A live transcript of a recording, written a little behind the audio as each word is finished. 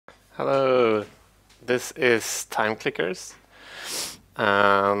Hello, this is Time Clickers,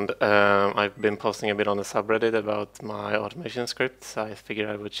 and I've been posting a bit on the subreddit about my automation script, so I figured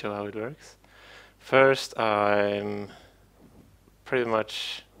I would show how it works. First, I'm pretty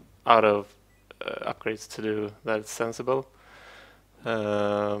much out of upgrades to do that's sensible.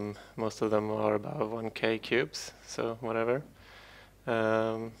 Most of them are about 1k cubes, so whatever.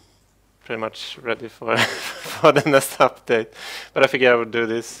 Pretty much ready for for the next update, but I figured I would do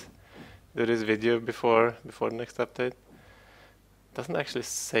this video before the next update. Doesn't actually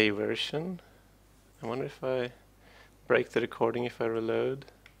say version. I wonder if I break the recording if I reload.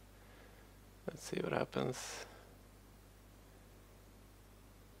 Let's see what happens.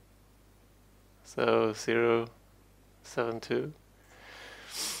 So 0.72.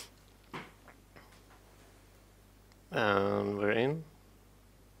 And we're in.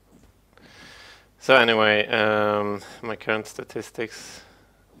 So anyway, my current statistics.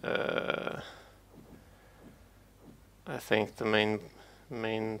 I think the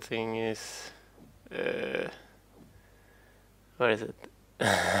main thing is where is it?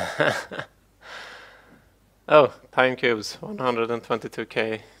 Oh, time cubes,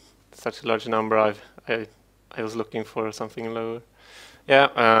 122k. Such a large number. I was looking for something lower.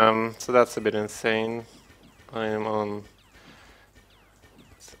 Yeah, so that's a bit insane. I am on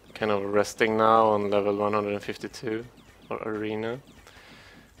kind of resting now on level 152 or arena,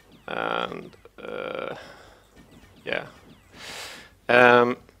 and yeah.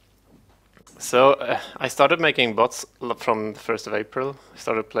 So I started making bots from the 1st of April. I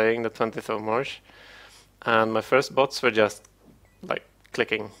started playing the 20th of March, and my first bots were just like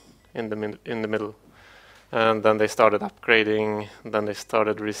clicking in the middle, and then they started upgrading. Then they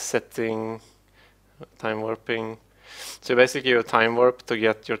started resetting, time warping. So basically, you time warp to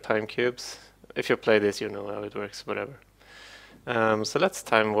get your time cubes. If you play this, you know how it works. Whatever. So let's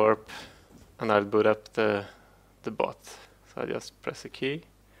time warp, and I'll boot up the bot. So I just press a key,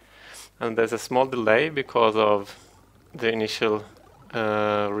 and there's a small delay because of the initial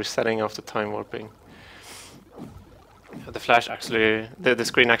resetting of the time warping. The flash actually, the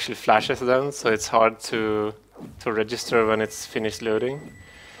screen actually flashes then, so it's hard to register when it's finished loading.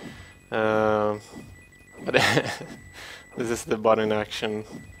 But this is the bot in action,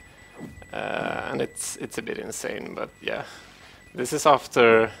 and it's a bit insane. But yeah, this is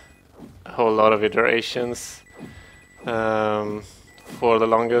after a whole lot of iterations. For the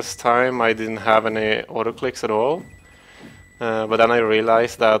longest time, I didn't have any auto clicks at all. But then I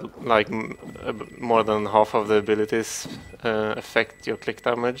realized that like more than half of the abilities affect your click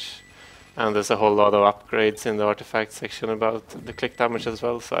damage, and there's a whole lot of upgrades in the artifact section about the click damage as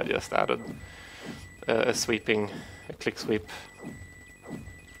well. So I just added a click sweep.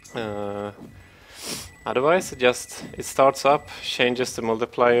 Otherwise, it starts up, changes the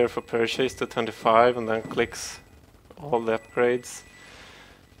multiplier for purchase to 25, and then clicks all the upgrades,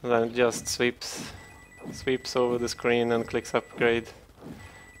 and then it just sweeps over the screen and clicks upgrade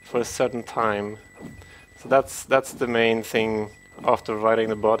for a certain time. So that's the main thing after writing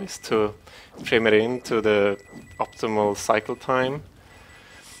the bot, is to trim it into the optimal cycle time.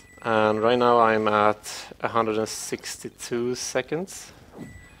 And right now I'm at 162 seconds.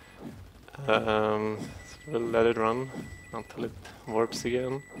 So we'll let it run until it warps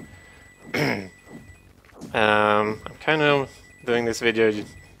again. I'm kind of doing this video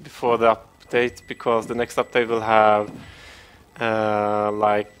before the update because the next update will have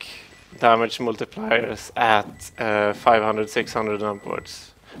like damage multipliers at 500, 600 and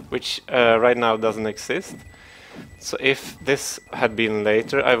upwards, which right now doesn't exist. So if this had been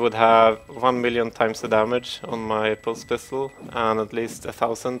later, I would have 1 million times the damage on my pulse pistol and at least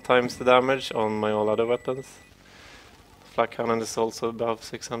 1,000 times the damage on my all other weapons. Flak cannon is also above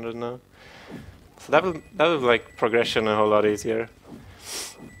 600 now. So that will make progression a whole lot easier.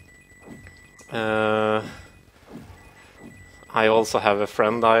 I also have a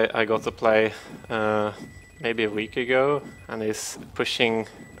friend I got to play maybe a week ago, and he's pushing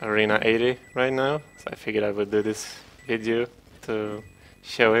Arena 80 right now. So I figured I would do this video to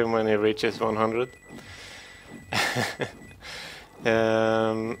show him when he reaches 100.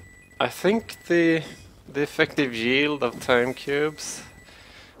 I think the effective yield of time cubes,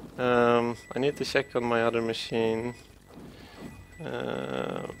 I need to check on my other machine,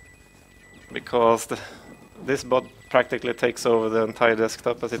 because this bot practically takes over the entire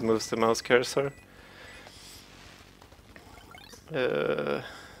desktop as it moves the mouse cursor.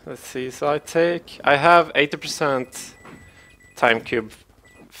 Let's see, so I have 80% time cube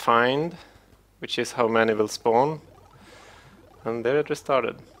find, which is how many will spawn, and there it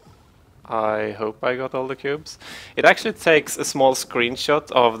restarted. I hope I got all the cubes. It actually takes a small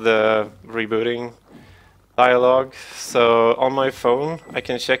screenshot of the rebooting dialog. So on my phone, I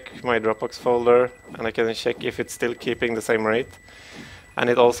can check my Dropbox folder and I can check if it's still keeping the same rate. And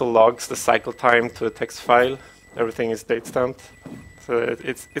it also logs the cycle time to a text file. Everything is date stamped. So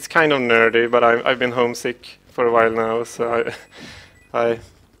it's kind of nerdy, but I've been homesick for a while now, so I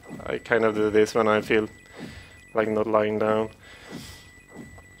kind of do this when I feel like not lying down.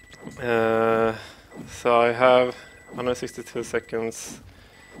 So I have 162 seconds,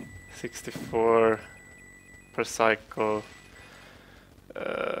 64 per cycle.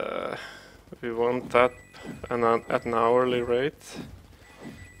 We want that at an hourly rate.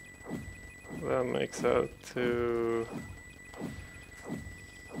 That makes out to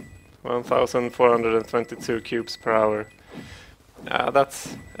 1,422 cubes per hour.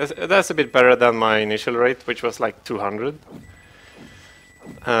 That's a bit better than my initial rate, which was like 200.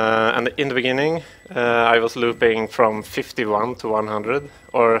 And in the beginning, I was looping from 51 to 100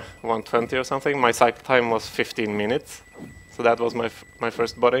 or 120 or something. My cycle time was 15 minutes, so that was my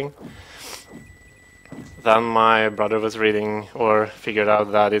first botting. Then my brother was reading or figured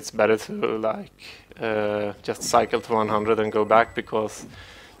out that it's better to just cycle to 100 and go back, because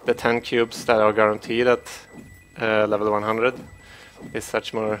the 10 cubes that are guaranteed at level 100 is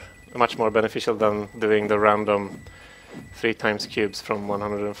much more beneficial than doing the random 3 times cubes from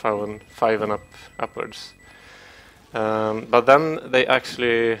 105 and upwards. But then they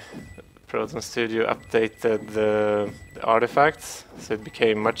actually, Proton Studio updated the artifacts, so it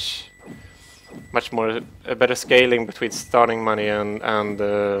became much more a better scaling between starting money and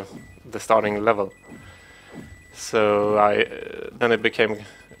the starting level. So then it became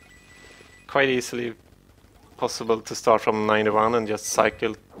quite easily possible to start from 91 and just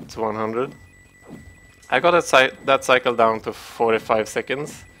cycle to 100. I got that cycle down to 45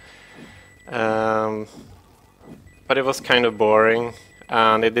 seconds, but it was kind of boring,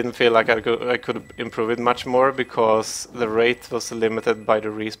 and it didn't feel like I could improve it much more, because the rate was limited by the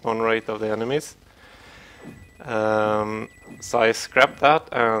respawn rate of the enemies. So I scrapped that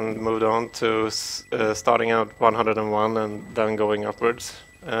and moved on to starting out 101 and then going upwards.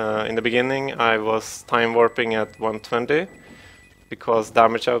 In the beginning, I was time warping at 120 because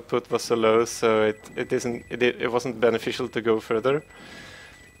damage output was so low, so it wasn't beneficial to go further.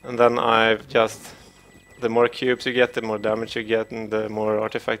 And then the more cubes you get, the more damage you get, and the more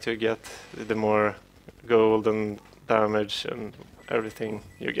artifacts you get, the more gold and damage and everything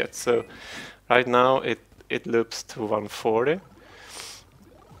you get. So right now it loops to 140.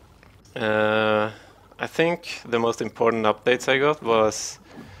 I think the most important updates I got was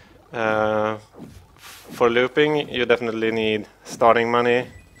for looping, you definitely need starting money.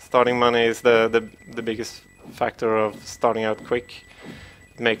 Starting money is the biggest factor of starting out quick.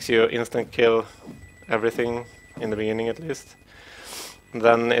 It makes you instant kill everything in the beginning, at least. And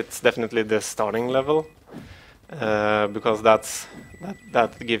then it's definitely the starting level, because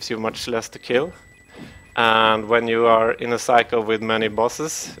that gives you much less to kill. And when you are in a cycle with many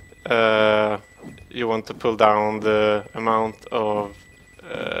bosses, you want to pull down the amount of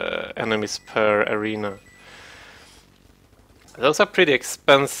enemies per arena. Those are pretty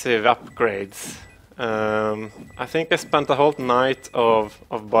expensive upgrades. I think I spent a whole night of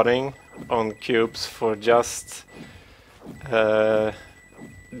botting on cubes for just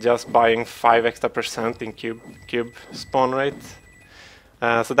buying 5 extra% in cube spawn rate.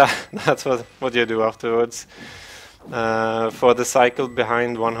 So that's what you do afterwards. For the cycle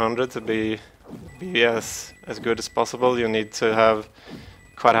behind 100 to be as good as possible, you need to have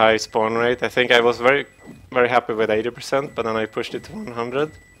quite high spawn rate. I think I was very happy with 80%, but then I pushed it to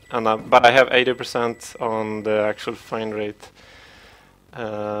 100. But I have 80% on the actual find rate.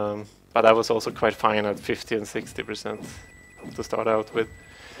 But I was also quite fine at 50 and 60% to start out with.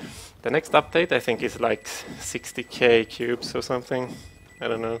 The next update I think is like 60k cubes or something. I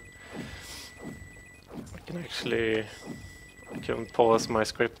don't know. I can pause my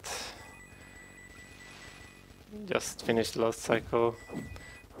script. Just finish the last cycle.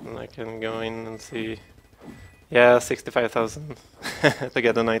 And I can go in and see. Yeah, 65,000 to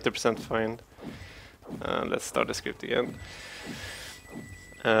get a 90% find. Let's start the script again.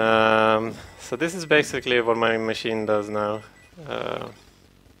 So this is basically what my machine does now.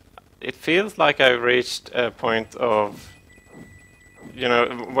 It feels like I've reached a point of, you know,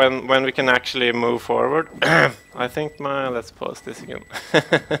 when we can actually move forward. I think let's pause this again.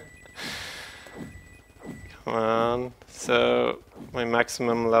 Come on. So my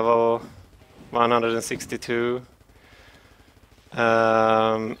maximum level 162.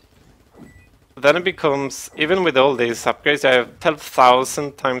 then it becomes, even with all these upgrades, I have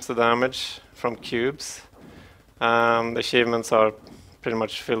 12,000 times the damage from cubes. The achievements are pretty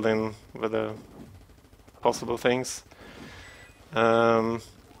much filled in with the possible things.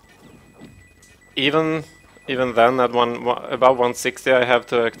 Even then, at about 160, I have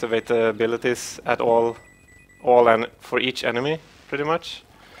to activate the abilities at all and for each enemy, pretty much.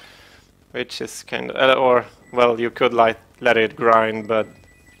 Which is kind of, or well, you could let it grind, but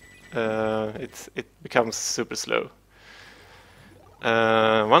it becomes super slow.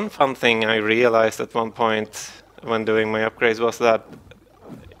 One fun thing I realized at one point when doing my upgrades was that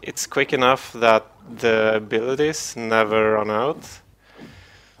it's quick enough that the abilities never run out,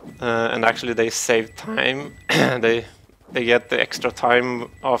 and actually they save time. they get the extra time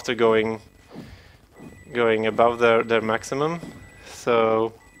after going above their maximum.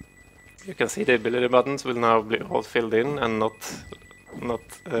 So you can see the ability buttons will now be all filled in and not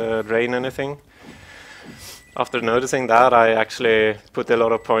drain anything. After noticing that, I actually put a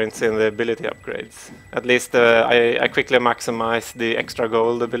lot of points in the ability upgrades. At least I quickly maximized the extra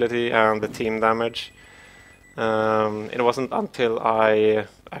gold ability and the team damage. It wasn't until I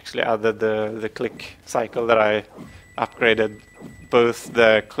actually added the click cycle that I upgraded both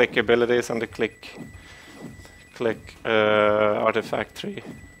the click abilities and the click artifact tree.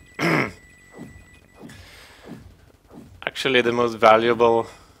 Actually, the most valuable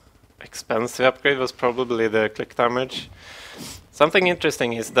expensive upgrade was probably the click damage. Something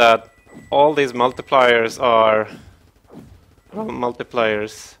interesting is that all these multipliers are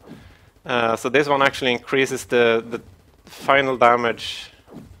multipliers. So this one actually increases the final damage.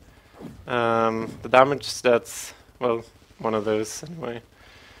 The damage that's, well, one of those anyway.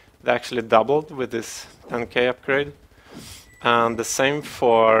 They actually doubled with this 10k upgrade. And the same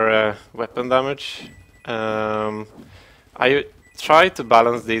for weapon damage. I try to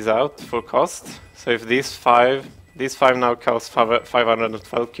balance these out for cost. So if these five now cost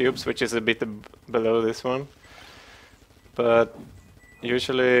 512 cubes, which is a bit below this one. But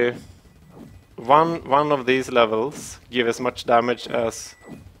usually one of these levels give as much damage as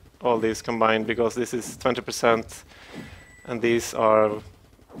all these combined, because this is 20% and these are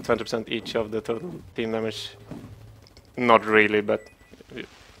 20% each of the total team damage. Not really, but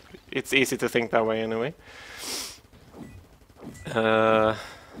it's easy to think that way anyway. And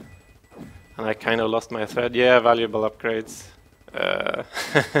I kind of lost my thread. Yeah, valuable upgrades.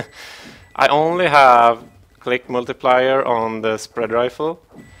 I only have click multiplier on the spread rifle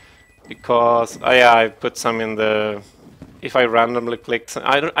because I put some in the. If I randomly click,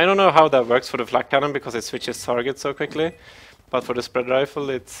 I don't know how that works for the flak cannon because it switches targets so quickly. But for the spread rifle,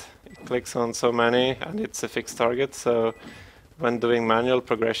 it clicks on so many and it's a fixed target. So when doing manual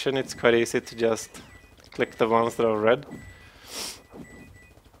progression, it's quite easy to just click the ones that are red.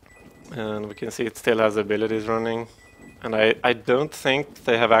 And we can see it still has abilities running. And I don't think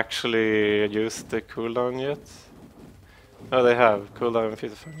they have actually used the cooldown yet. Oh, they have. Cooldown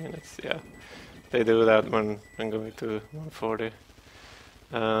 55 minutes, yeah. They do that when going to 140.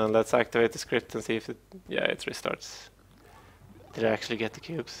 Let's activate the script and see if it restarts. Did I actually get the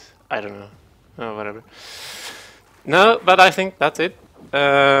cubes? I don't know. Oh, whatever. No, but I think that's it.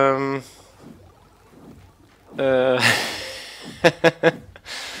 Well,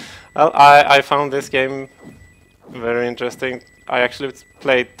 I found this game very interesting. I actually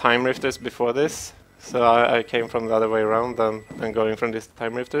played Time Rifters before this, so I came from the other way around than going from this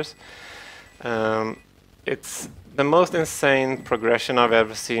Time Rifters. It's the most insane progression I've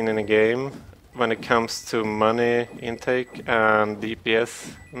ever seen in a game when it comes to money intake and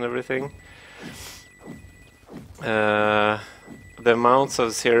DPS and everything. The amounts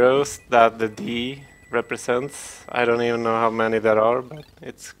of zeros that the D represents, I don't even know how many there are, but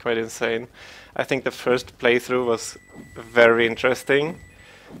it's quite insane. I think the first playthrough was very interesting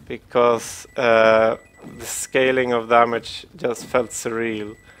because the scaling of damage just felt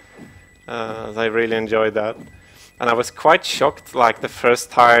surreal. I really enjoyed that. And I was quite shocked, like the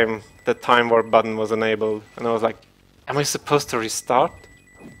first time the time warp button was enabled, and I was like, am I supposed to restart?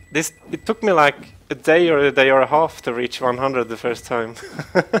 It took me like a day or a half to reach 100 the first time.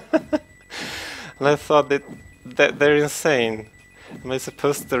 And I thought that they're insane. Am I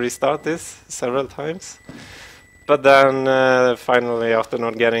supposed to restart this several times? But then finally, after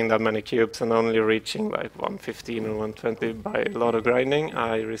not getting that many cubes and only reaching like 115 or 120 by a lot of grinding,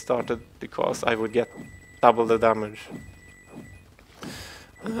 I restarted because I would get double the damage.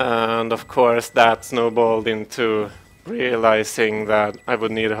 And of course that snowballed into realizing that I would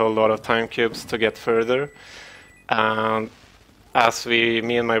need a whole lot of time cubes to get further. And as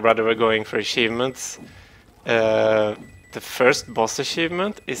me and my brother were going for achievements, the first boss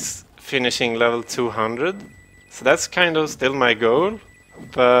achievement is finishing level 200. So that's kind of still my goal,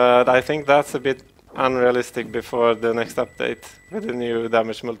 but I think that's a bit unrealistic before the next update with the new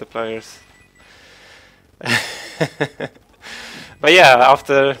damage multipliers. But yeah,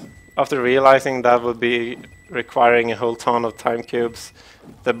 after realizing that would be requiring a whole ton of time cubes,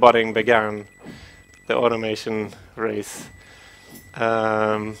 the budding began, the automation race.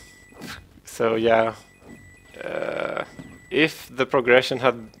 So yeah, if the progression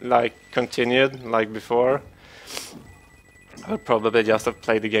had like continued like before, I would probably just have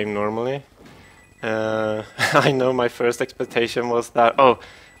played the game normally. I know my first expectation was that, oh,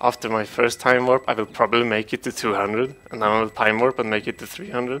 after my first time warp, I will probably make it to 200, and then I will time warp and make it to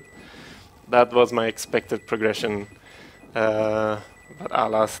 300. That was my expected progression, but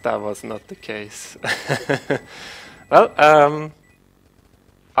alas, that was not the case. Well,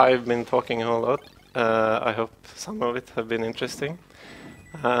 I've been talking a whole lot. I hope some of it have been interesting.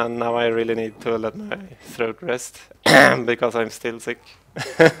 And now I really need to let my throat rest because I'm still sick.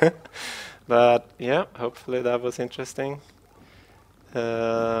 But yeah, hopefully that was interesting.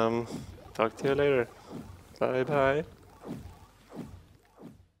 Talk to you later. Bye bye.